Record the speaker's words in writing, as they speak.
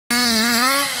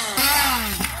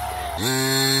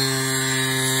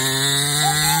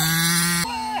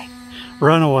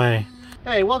Run away.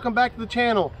 Hey, welcome back to the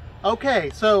channel.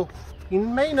 Okay, so you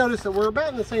may notice that we're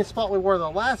about in the same spot we were in the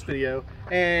last video,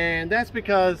 and that's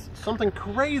because something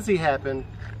crazy happened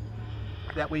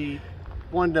that we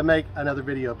wanted to make another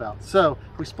video about. So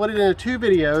we split it into 2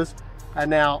 videos, and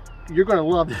now you're going to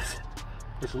love this.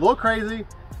 It's a little crazy,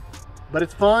 but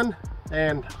it's fun,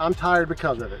 and I'm tired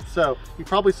because of it. So you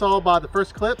probably saw by the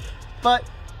first clip, but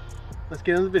let's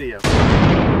get into the video.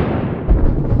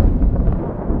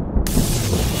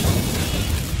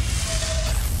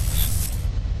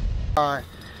 A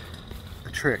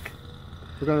trick.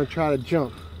 We're going to try to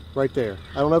jump right there.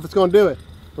 I don't know if it's going to do it,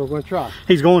 but we're going to try.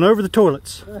 He's going over the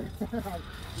toilets.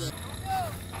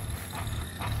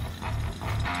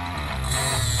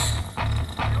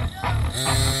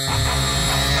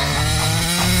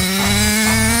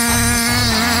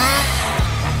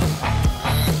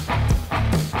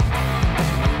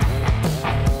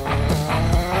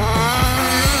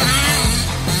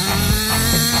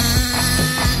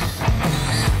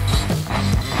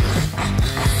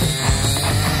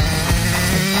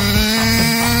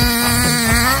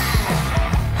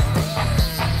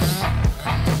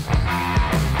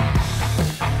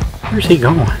 Where's he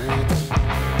going?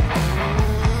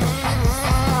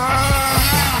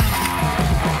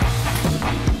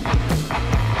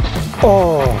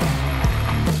 Oh!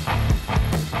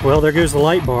 Well, there goes the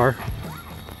light bar.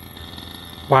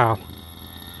 Wow.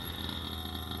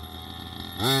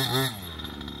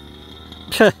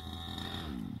 It's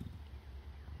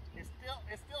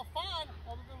still fine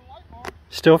other than the light bar.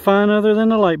 Still fine other than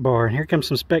the light bar. And here comes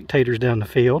some spectators down the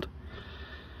field.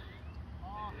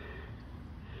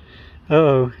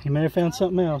 Uh-oh, he may have found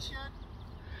something else.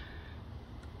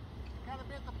 Kind of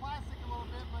bent the plastic a little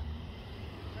bit, but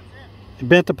that's it. He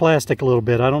bent the plastic a little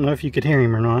bit. I don't know if you could hear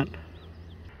him or not.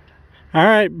 All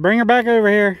right, bring her back over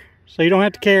here so you don't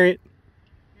have to carry it.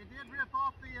 It did rip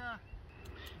off the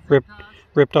zip ties.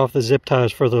 Ripped off the zip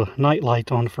ties for the night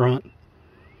light on the front.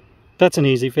 That's an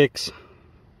easy fix.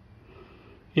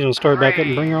 You don't start back up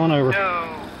and bring her on over. 2,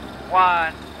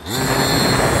 1.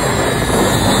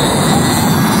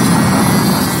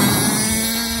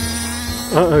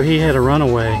 Uh-oh, he had a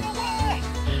runaway.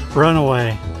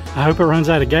 Runaway. I hope it runs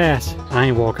out of gas. I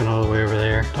ain't walking all the way over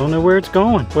there. Don't know where it's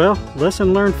going. Well,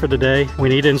 lesson learned for today. We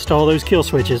need to install those kill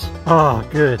switches. Oh,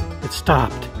 good. It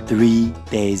stopped. 3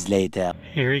 days later.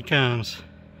 Here he comes.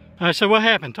 All right, so what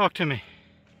happened? Talk to me.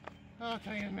 I'll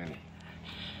tell you in a minute.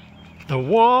 The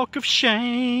walk of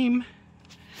shame.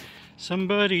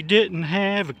 Somebody didn't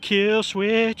have a kill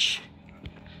switch.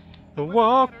 The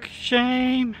walk of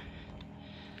shame.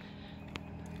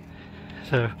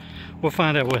 So we'll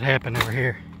find out what happened over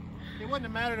here. It wouldn't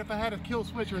have mattered if I had a kill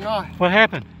switch or not. What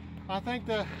happened? I think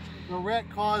the wreck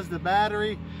caused the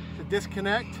battery to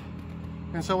disconnect,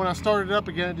 and so when I started it up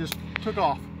again, it just took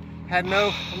off. Had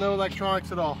no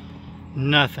electronics at all.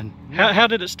 Nothing. How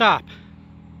did it stop?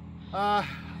 I'm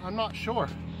not sure.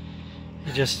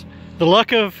 It just, the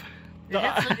luck of...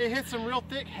 It hit some real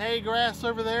thick hay grass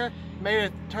over there, made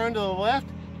it turn to the left,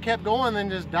 kept going, and then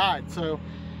just died. So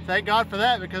thank God for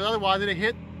that, because otherwise it'd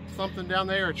hit something down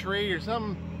there, a tree or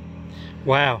something.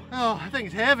 Wow. Oh, I think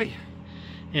it's heavy.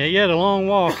 Yeah, you had a long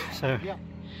walk, so. Yeah.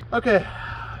 Okay.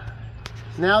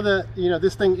 Now that,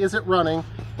 this thing isn't running,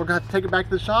 we're going to have to take it back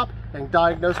to the shop and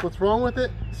diagnose what's wrong with it,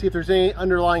 see if there's any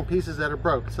underlying pieces that are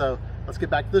broke. So let's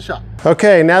get back to the shop.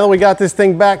 Okay, now that we got this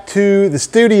thing back to the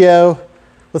studio,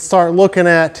 let's start looking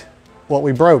at what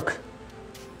we broke.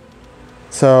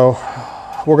 So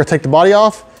we're going to take the body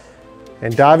off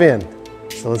and dive in.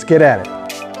 So let's get at it.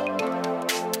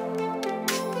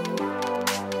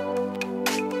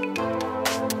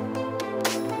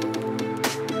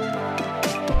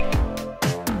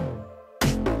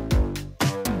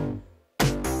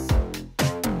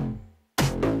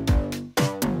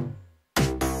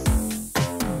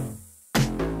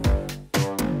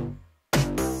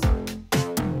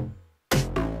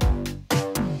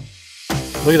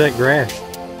 Look at that grass.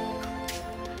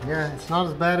 Yeah, it's not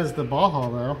as bad as the Baja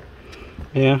though.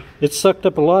 Yeah, it sucked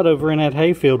up a lot over in that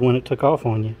hayfield when it took off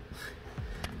on you.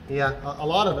 Yeah, a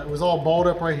lot of it was all balled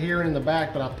up right here and in the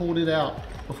back, but I pulled it out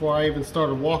before I even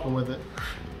started walking with it.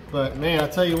 But man, I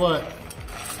tell you what,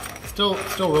 it still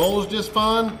rolls just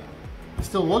fine. It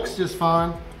still looks just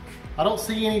fine. I don't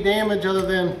see any damage other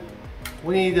than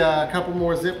we need a couple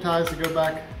more zip ties to go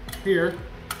back here.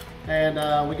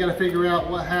 And we got to figure out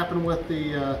what happened with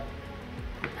the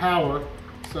power.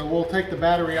 So we'll take the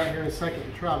battery out here in a second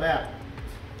and try that.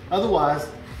 Otherwise,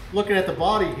 looking at the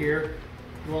body here,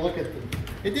 we'll look at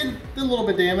it did a little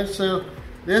bit damage. So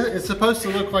it's supposed to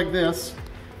look like this,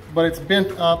 but it's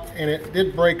bent up and it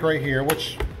did break right here,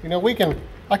 which, you know,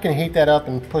 I can heat that up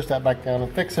and push that back down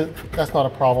and fix it. That's not a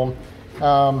problem.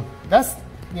 That's,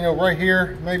 you know, right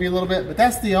here, maybe a little bit, but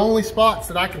that's the only spots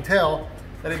that I can tell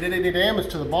that it did any damage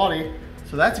to the body.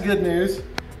 So that's good news.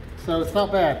 So it's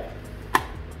not bad.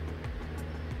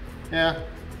 Yeah,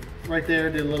 right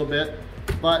there did a little bit,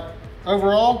 but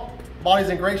overall, body's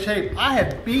in great shape. I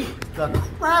had beat the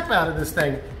crap out of this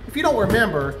thing. If you don't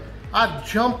remember, I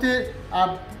jumped it.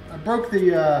 I broke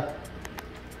the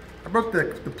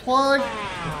plug.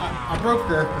 I broke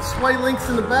the sway links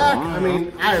in the back. I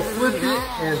mean, I have flipped it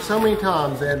and so many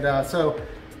times. And so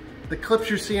the clips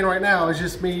you're seeing right now is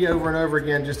just me over and over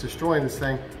again, just destroying this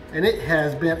thing. And it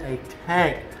has been a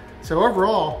tank. So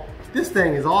overall, this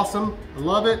thing is awesome. I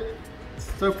love it.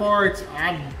 So far,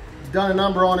 I've done a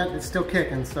number on it. It's still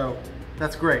kicking, so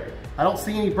that's great. I don't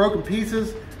see any broken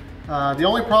pieces. The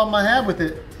only problem I had with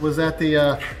it was that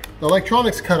the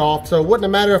electronics cut off, so it wouldn't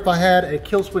have mattered if I had a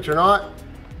kill switch or not,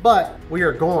 but we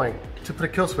are going to put a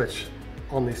kill switch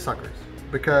on these suckers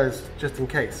because just in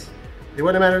case. It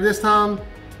wouldn't have mattered this time,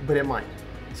 but it might.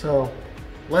 So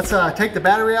let's take the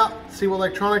battery out, see what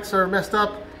electronics are messed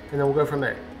up, and then we'll go from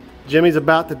there. Jimmy's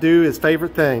about to do his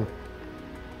favorite thing.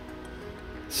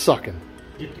 Sucking.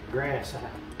 Get the grass out.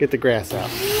 Get the grass out.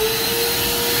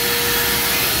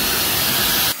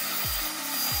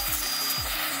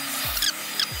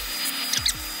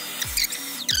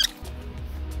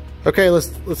 Okay,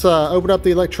 let's open up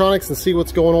the electronics and see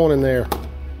what's going on in there.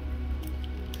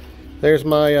 There's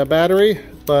my battery,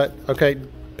 but okay,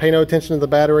 pay no attention to the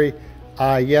battery.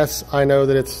 Yes, I know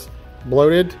that it's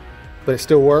bloated, but it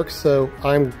still works, so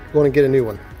I'm going to get a new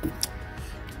one.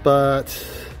 But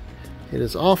it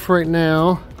is off right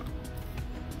now.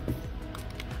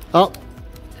 Oh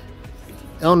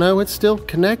no, it's still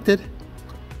connected.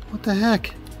 What the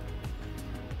heck?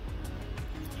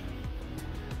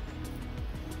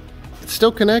 It's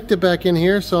still connected back in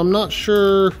here, so I'm not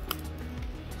sure.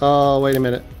 Oh, wait a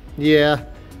minute. Yeah,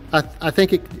 I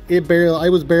think it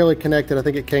was barely connected. I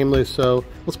think it came loose. So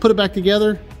let's put it back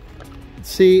together,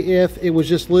 see if it was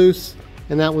just loose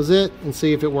and that was it, and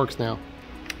see if it works now.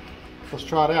 Let's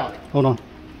try it out. Hold on.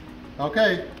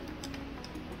 Okay.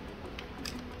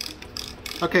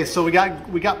 Okay, so we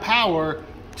got power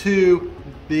to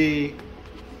the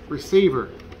receiver.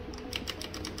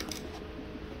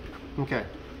 Okay.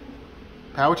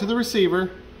 Power to the receiver.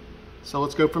 So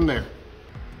let's go from there.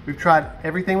 We've tried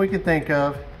everything we can think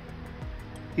of,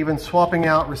 even swapping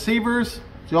out receivers.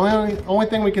 The only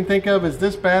thing we can think of is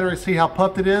this battery. See how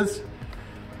puffed it is?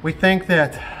 We think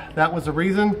that was the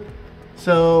reason.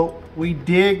 So we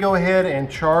did go ahead and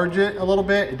charge it a little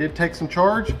bit. It did take some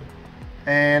charge.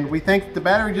 And we think the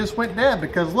battery just went dead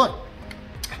because look,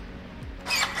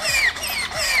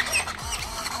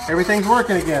 everything's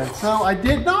working again. So I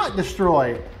did not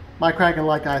destroy my Kraken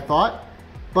like I thought,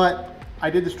 but I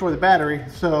did destroy the battery.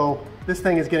 So this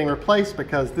thing is getting replaced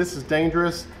because this is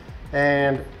dangerous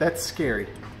and that's scary.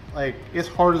 Like, it's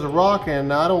hard as a rock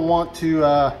and I don't want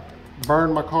to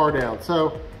burn my car down.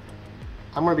 So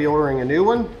I'm gonna be ordering a new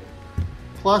one,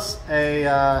 plus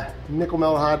a nickel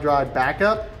metal hydride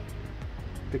backup,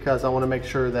 because I want to make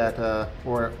sure that,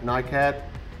 or NiCad,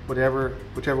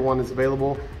 whichever one is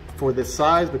available for this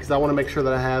size, because I want to make sure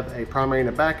that I have a primary and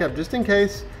a backup just in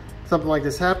case something like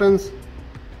this happens.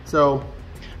 So,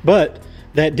 but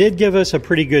that did give us a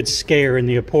pretty good scare in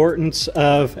the importance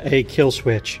of a kill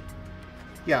switch.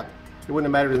 Yeah, it wouldn't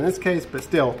have mattered in this case, but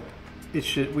still, it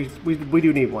should. We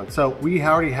do need one. So we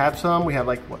already have some. We have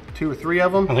like what, 2 or 3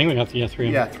 of them. I think we got 3 of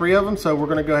them. Yeah, 3 of them. So we're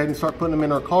going to go ahead and start putting them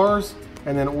in our cars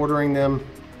and then ordering them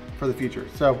for the future.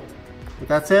 So with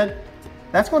that said,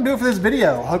 that's going to do it for this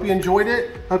video. Hope you enjoyed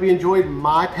it. Hope you enjoyed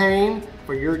my pain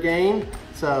for your gain.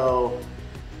 So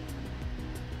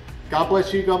God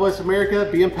bless you. God bless America.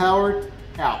 Be empowered.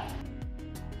 Out.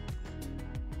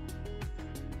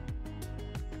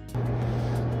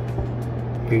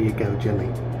 Here you go, Jimmy.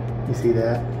 You see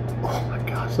that? Oh my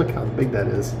gosh, look how big that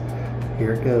is.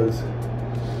 Here it goes.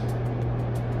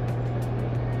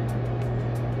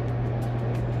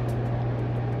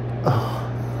 Oh,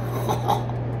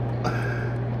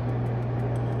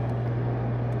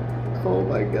 oh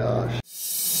my gosh.